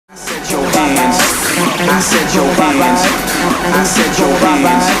I said your hands. I said your hands.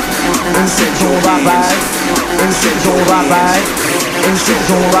 I said your hands. I said your hands. In the streets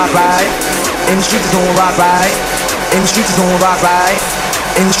is on rock right. In the streets is on rock right. In the streets is on rock right.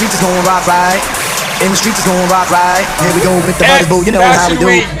 In the streets is on rock right. In the streets is on rock right. Here we go with the body boot. You know how we do.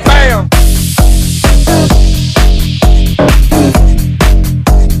 Bam.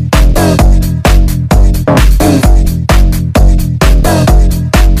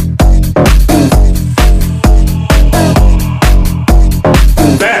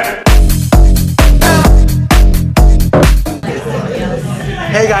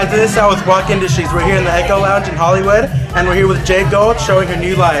 Hey guys, this is Sal with Walk Industries. We're here in the Echo Lounge in Hollywood, and we're here with Jade Gold showing her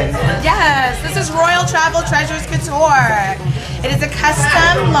new line. Yes, this is Royal Travel Treasures Couture. It is a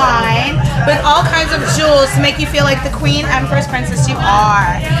custom line with all kinds of jewels to make you feel like the queen, empress, princess you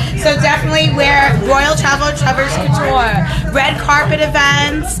are. So definitely wear Royal Travel Treasures Couture. Red carpet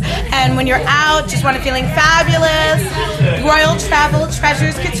events, and when you're out, just want to feeling fabulous. Royal Travel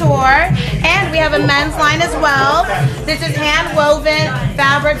Treasures Couture. And we have a men's line as well. This is hand-woven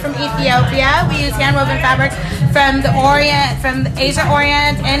fabric from Ethiopia. We use hand-woven fabric from the Orient, from the Asia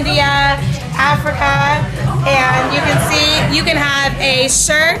Orient, India, Africa, and you can see you can have a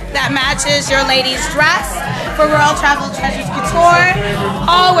shirt that matches your lady's dress for Royal Travel Treasures Couture.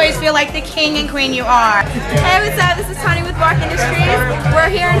 Always feel like the king and queen you are. Hey, what's up? This is Tony with Walk Industries. We're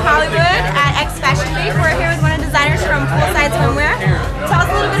here in Hollywood at X Fashion Week. We're here with one of the designers from Poolside Swimwear. Tell us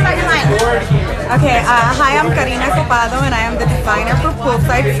a little bit about your line. Okay, hi, I'm Karina Copado, and I am the designer for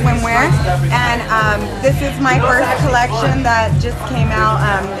Poolside Swimwear. And this is my first collection that just came out.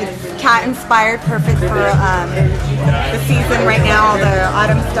 It's cat inspired, perfect for the season right now. All the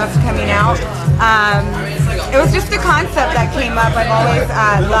autumn stuff's coming out. It was just a concept that came up. I've always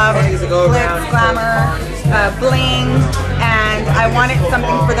loved glitz, glamour, bling, and I wanted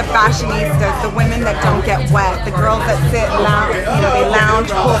something for the fashionistas, the women that don't get wet, the girls that sit, lounge, they lounge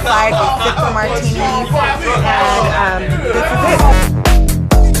poolside, they sip for martinis, and this is it.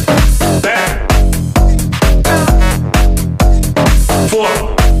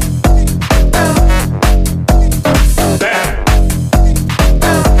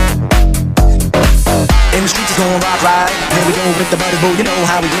 In the streets is on rock right. Here we go with the body boot. You know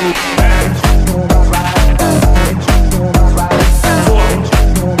how we do.